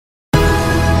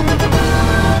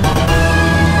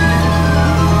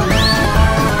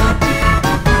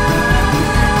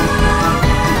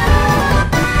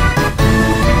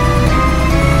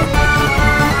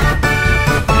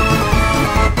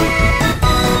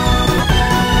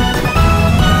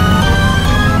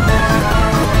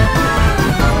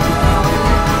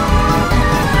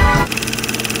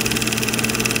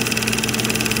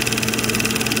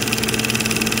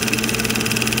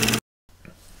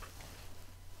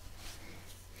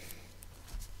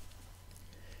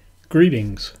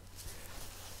Greetings.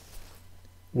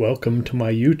 Welcome to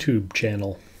my YouTube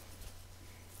channel.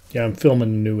 Yeah, I'm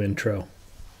filming a new intro.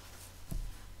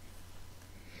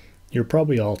 You're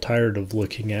probably all tired of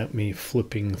looking at me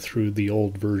flipping through the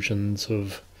old versions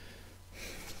of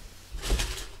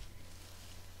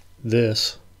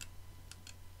this.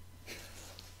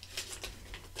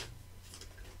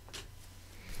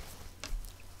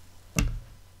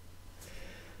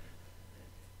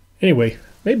 Anyway,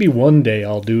 maybe one day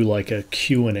I'll do like a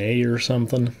Q&A or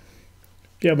something.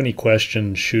 If you have any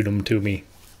questions, shoot them to me.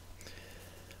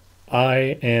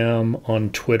 I am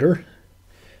on Twitter.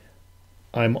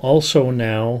 I'm also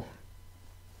now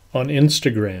on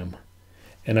Instagram.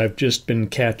 And I've just been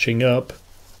catching up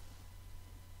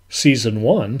season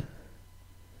 1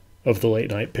 of the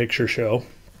Late Night Picture Show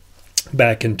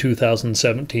back in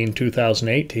 2017,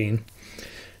 2018.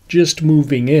 Just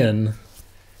moving in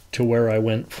to where I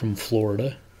went from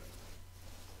Florida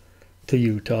to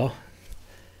Utah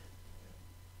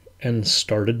and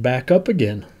started back up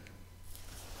again.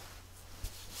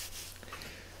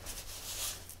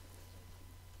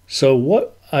 So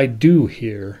what I do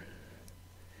here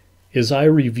is I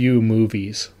review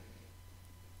movies.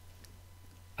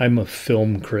 I'm a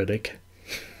film critic.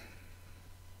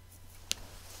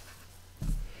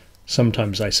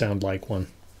 Sometimes I sound like one.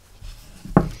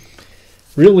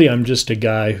 Really, I'm just a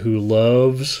guy who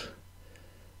loves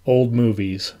old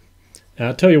movies. And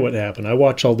I'll tell you what happened. I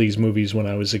watched all these movies when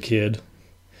I was a kid.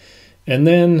 And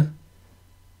then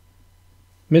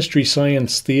Mystery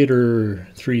Science Theater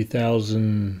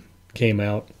 3000 came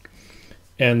out.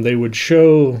 And they would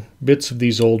show bits of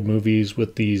these old movies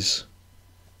with these...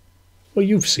 Well,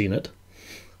 you've seen it.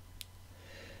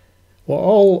 Well,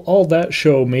 all that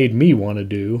show made me want to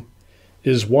do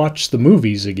is watch the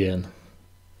movies again.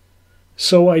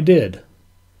 So I did.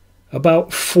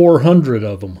 About 400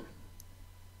 of them.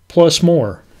 Plus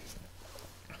more.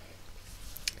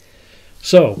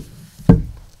 So,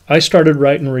 I started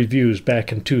writing reviews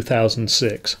back in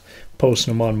 2006.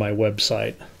 Posting them on my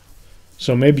website.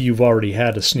 So maybe you've already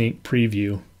had a sneak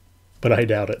preview. But I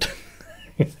doubt it.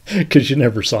 Because you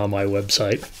never saw my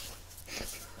website.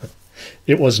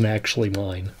 It wasn't actually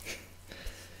mine.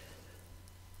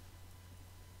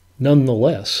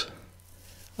 Nonetheless,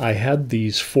 I had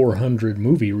these 400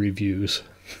 movie reviews,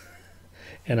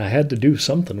 and I had to do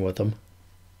something with them.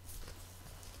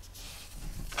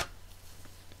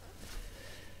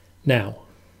 Now,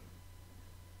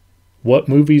 what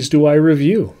movies do I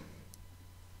review?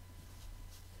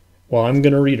 Well, I'm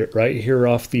going to read it right here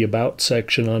off the About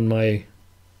section on my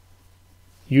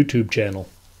YouTube channel.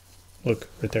 Look,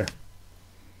 right there.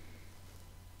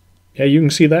 Yeah, you can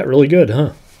see that really good,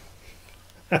 huh?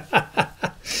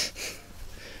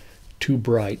 Too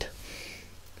bright.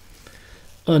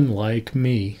 Unlike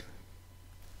me.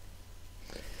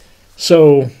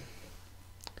 So,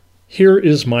 here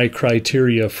is my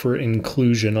criteria for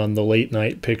inclusion on the Late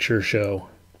Night Picture Show.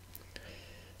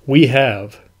 We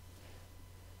have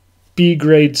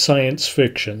B-grade science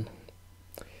fiction,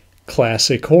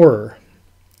 classic horror,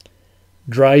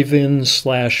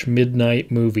 drive-in/midnight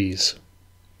movies.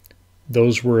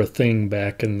 Those were a thing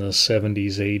back in the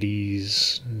 70s,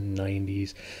 80s,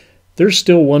 90s. There's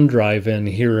still one drive-in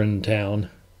here in town.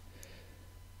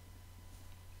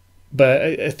 But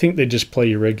I think they just play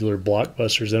your regular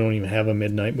blockbusters. They don't even have a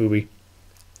midnight movie.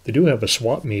 They do have a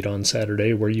swap meet on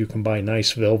Saturday where you can buy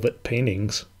nice velvet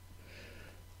paintings.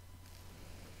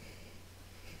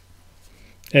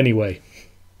 Anyway.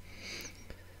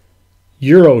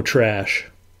 Eurotrash.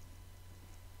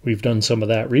 We've done some of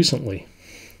that recently.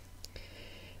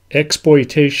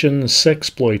 Exploitation,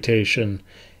 sexploitation,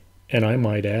 and I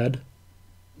might add,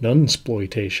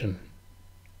 nunsploitation.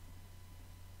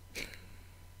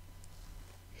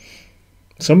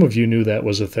 Some of you knew that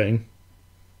was a thing.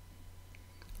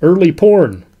 Early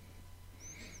porn.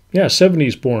 Yeah,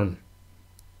 70s porn.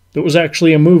 It was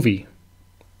actually a movie.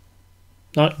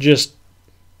 Not just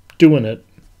doing it.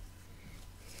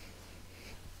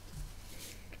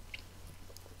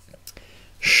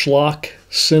 Schlock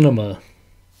cinema.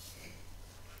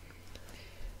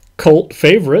 Cult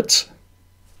favorites.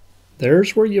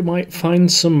 There's where you might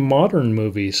find some modern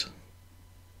movies.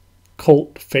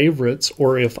 Cult favorites,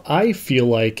 or if I feel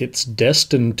like it's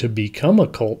destined to become a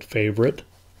cult favorite,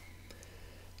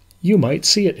 you might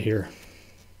see it here.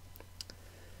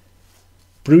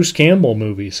 Bruce Campbell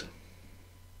movies.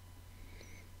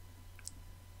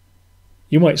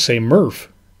 You might say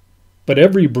Murph, but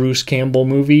every Bruce Campbell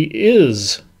movie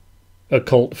is a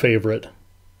cult favorite.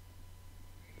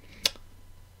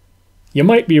 You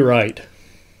might be right.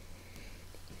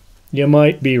 You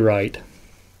might be right.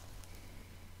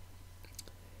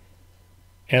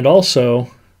 And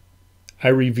also, I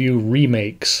review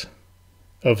remakes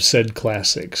of said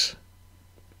classics.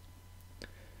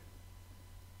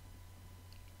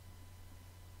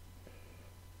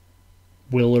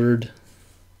 Willard,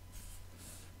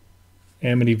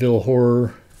 Amityville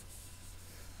Horror,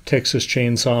 Texas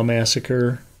Chainsaw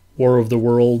Massacre, War of the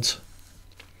Worlds.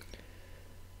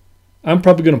 I'm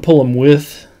probably going to pull them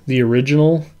with the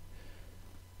original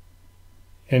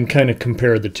and kind of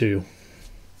compare the two,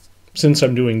 since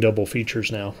I'm doing double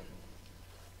features now.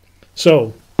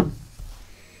 So,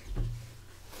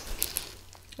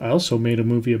 I also made a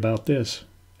movie about this.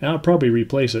 I'll probably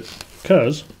replace it,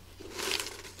 because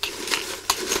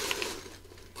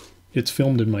it's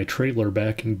filmed in my trailer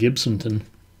back in Gibsonton.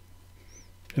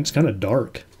 It's kind of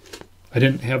dark. I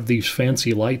didn't have these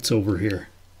fancy lights over here.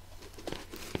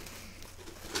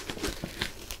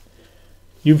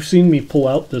 You've seen me pull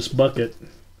out this bucket,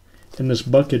 and this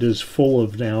bucket is full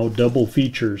of now double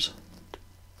features.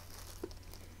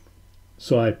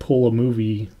 So I pull a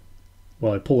movie,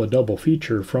 well, I pull a double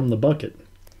feature from the bucket,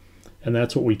 and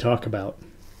that's what we talk about.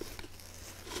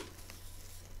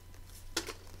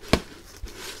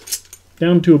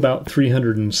 Down to about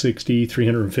 360,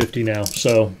 350 now,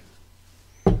 so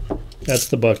that's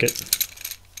the bucket.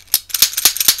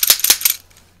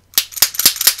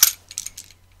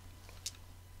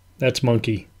 That's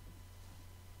Monkey.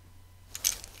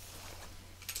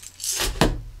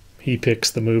 He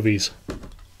picks the movies.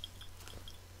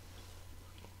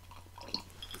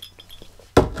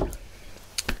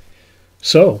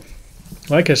 So,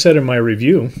 like I said in my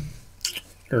review,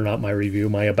 or not my review,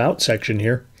 my about section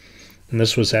here, and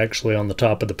this was actually on the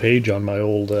top of the page on my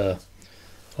old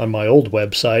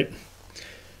website,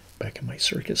 back in my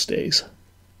circus days.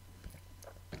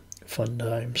 Fun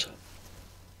times.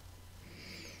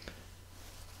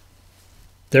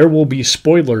 There will be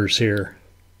spoilers here,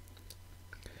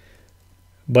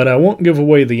 but I won't give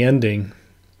away the ending,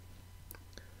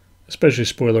 especially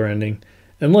spoiler ending,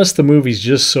 unless the movie's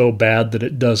just so bad that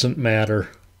it doesn't matter.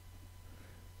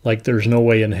 Like there's no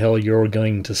way in hell you're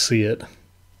going to see it.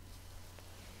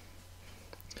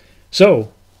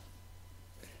 So,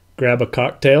 grab a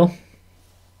cocktail.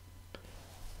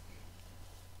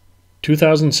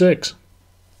 2006.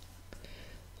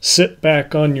 Sit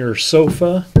back on your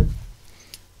sofa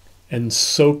and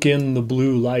soak in the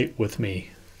blue light with me.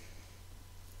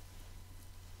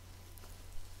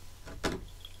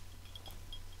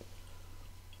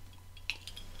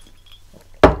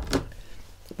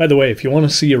 By the way, if you want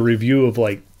to see a review of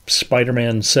like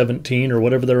Spider-Man 17 or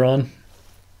whatever they're on,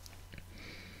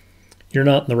 you're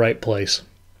not in the right place.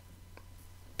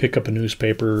 Pick up a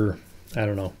newspaper, I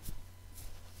don't know.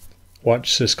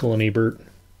 Watch Siskel and Ebert.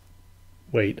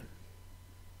 Wait.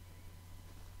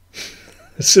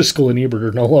 Siskel and Ebert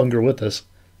are no longer with us.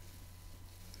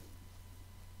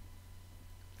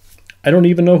 I don't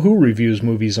even know who reviews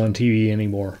movies on TV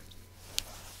anymore.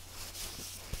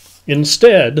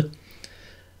 Instead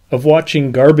of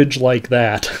watching garbage like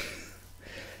that,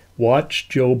 watch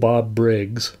Joe Bob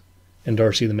Briggs and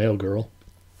Darcy the Mail Girl.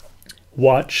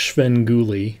 Watch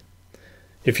Svengoolie.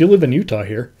 If you live in Utah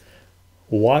here,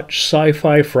 watch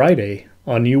Sci-Fi Friday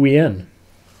on UEN.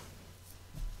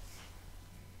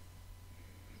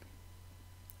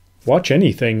 Watch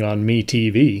anything on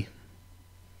MeTV.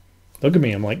 Look at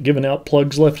me, I'm like giving out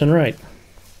plugs left and right.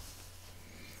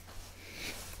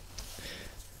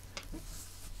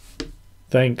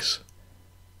 Thanks.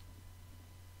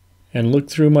 And look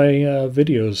through my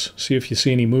videos, see if you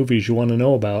see any movies you want to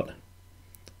know about.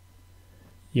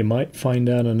 You might find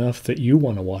out enough that you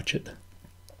want to watch it.